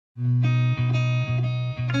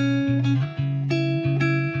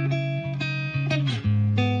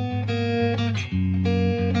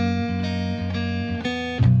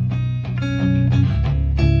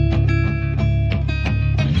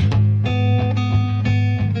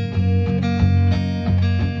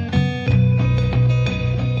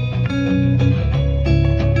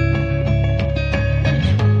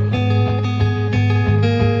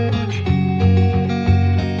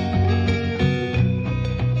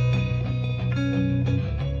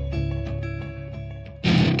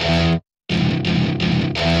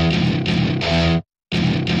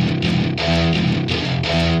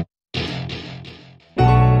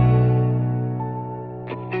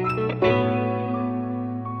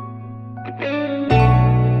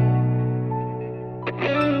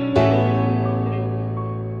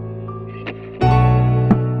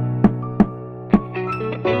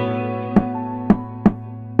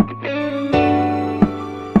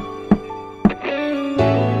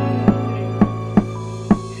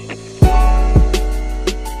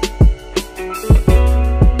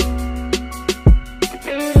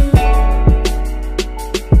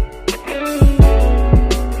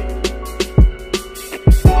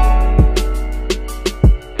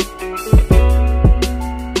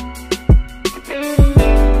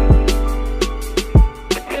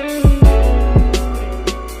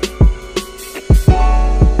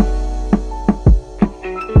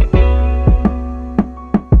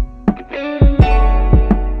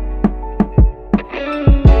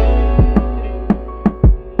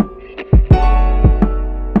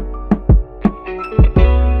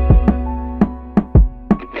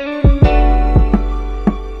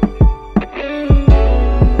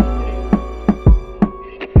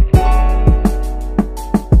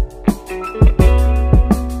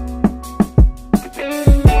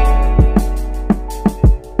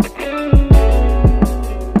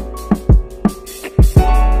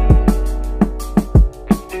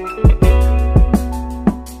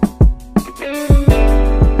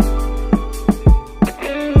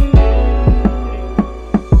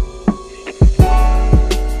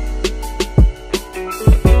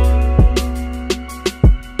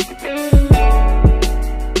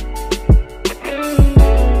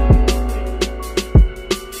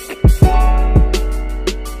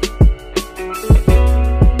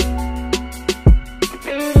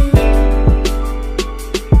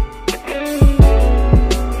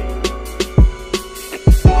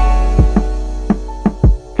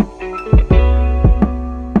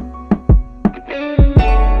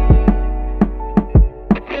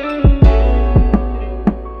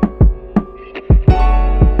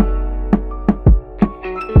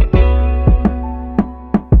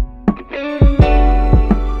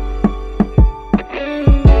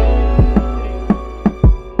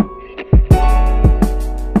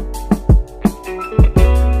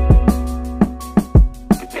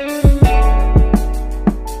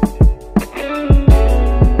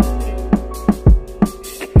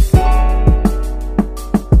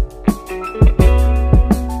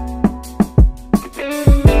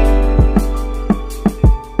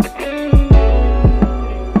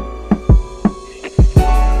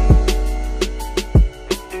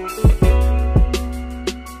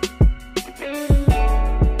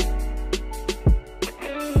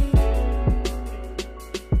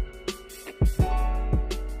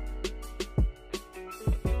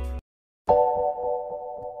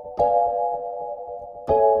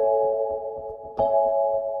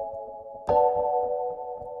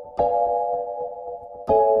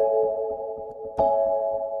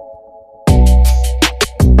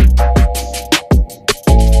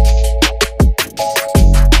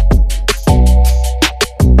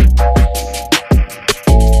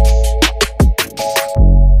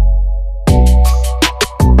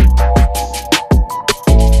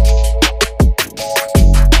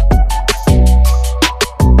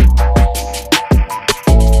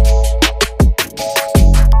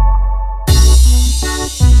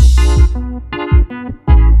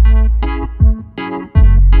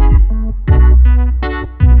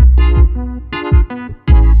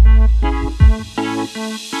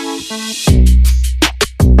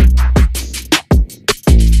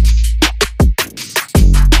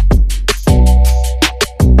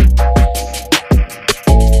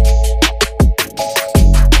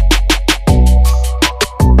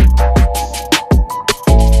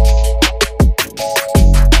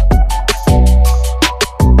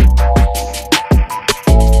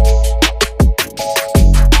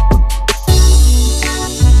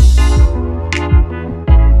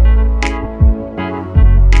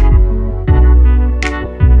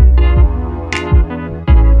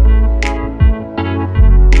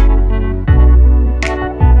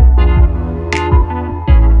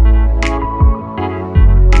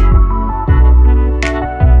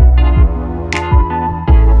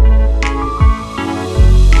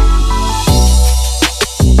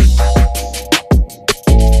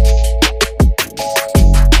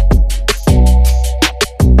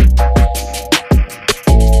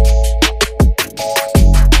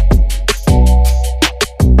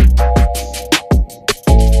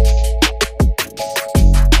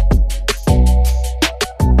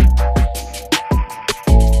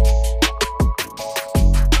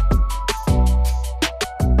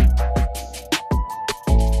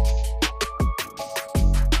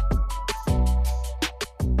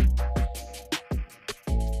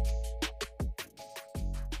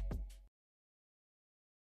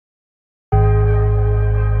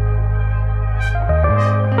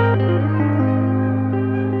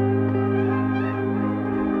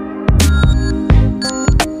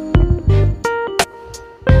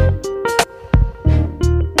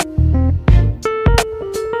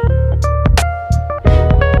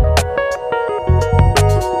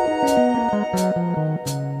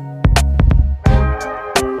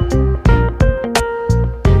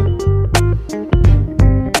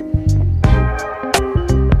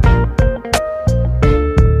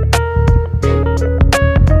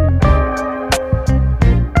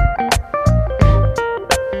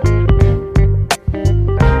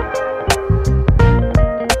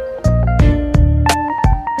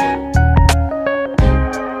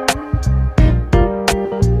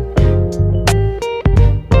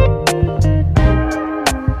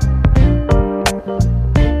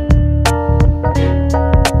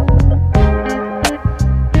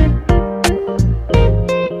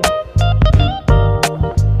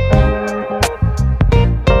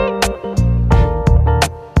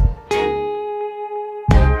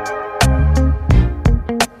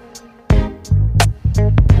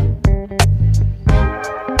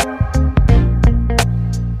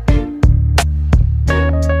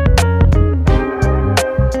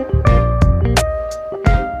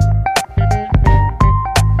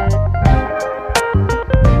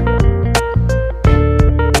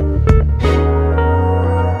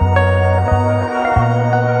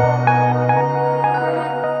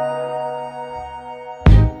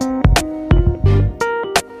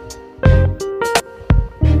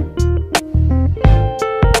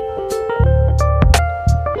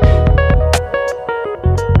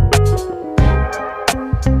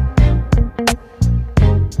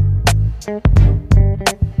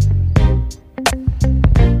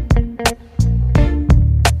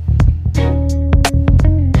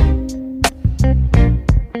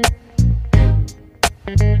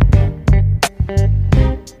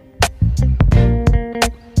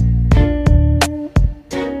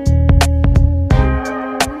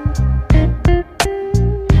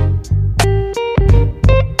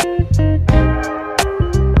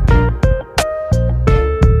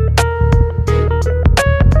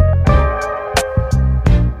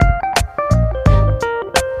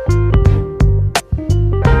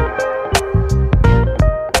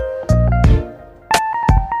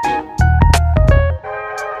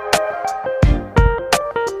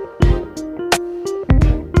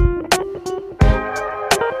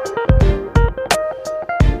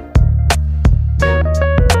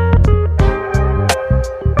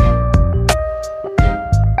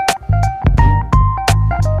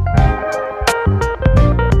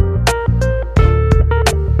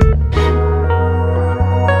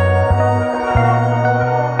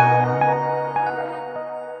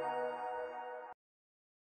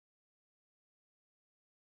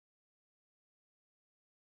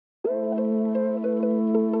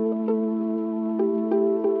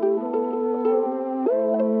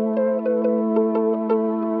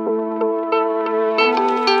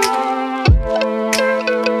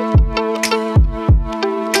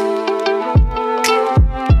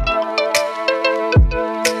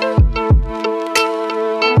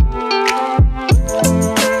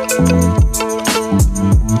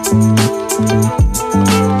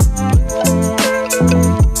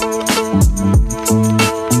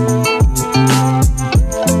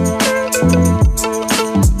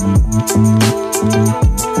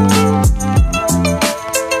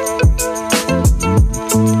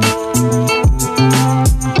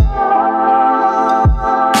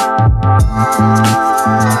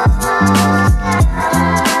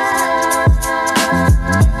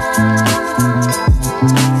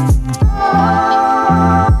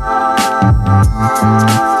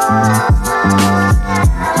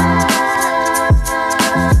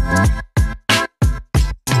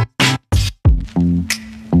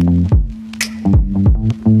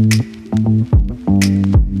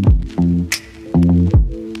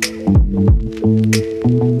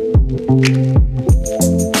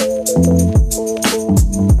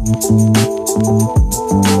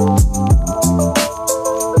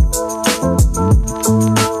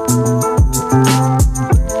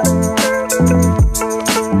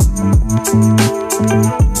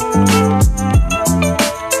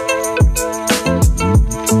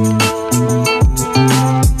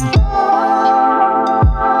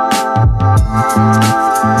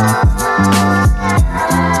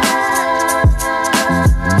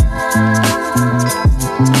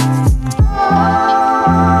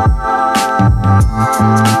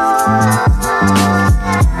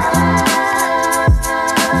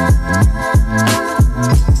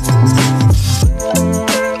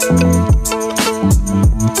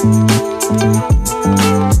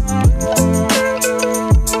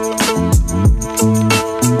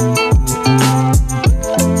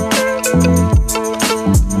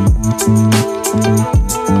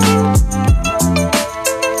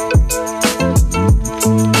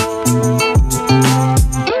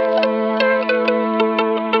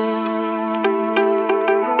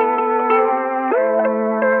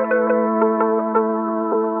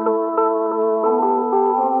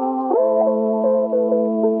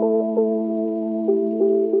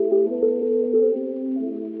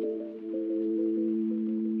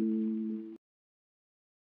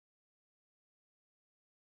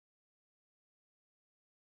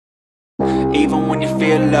Even when you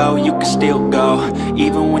feel low, you can still go.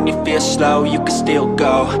 Even when you feel slow, you can still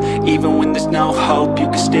go. Even when there's no hope, you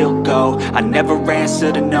can still go. I never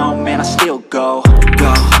answer to no, man, I still go.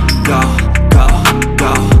 Go, go, go,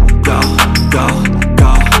 go, go, go,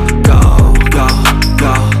 go, go, go,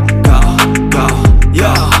 go, go, go,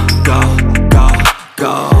 yo, go, go,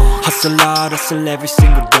 go. Hustle hard, hustle every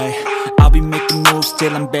single day. I'll be making moves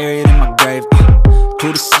till I'm buried in my grave.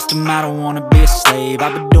 To the system, I don't wanna be a slave.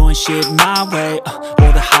 I've been doing shit my way,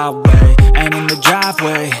 or the highway. And in the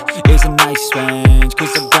driveway is a nice range, cause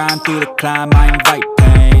I grind through the climb, I invite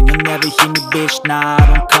pain. You'll never hear me, bitch, nah, I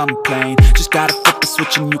don't complain. Just gotta flip the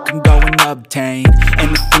switch and you can go and obtain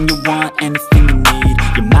anything you want, anything you need.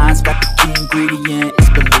 Your mind's got the key ingredient, it's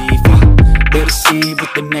belief. They're deceived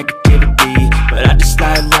with the negativity, but I just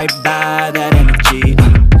slide right by that energy.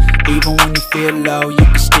 Even when you feel low, you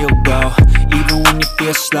can still go. Even when you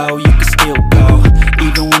feel slow, you can still go.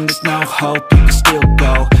 Even when there's no hope, you can still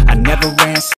go. I never ran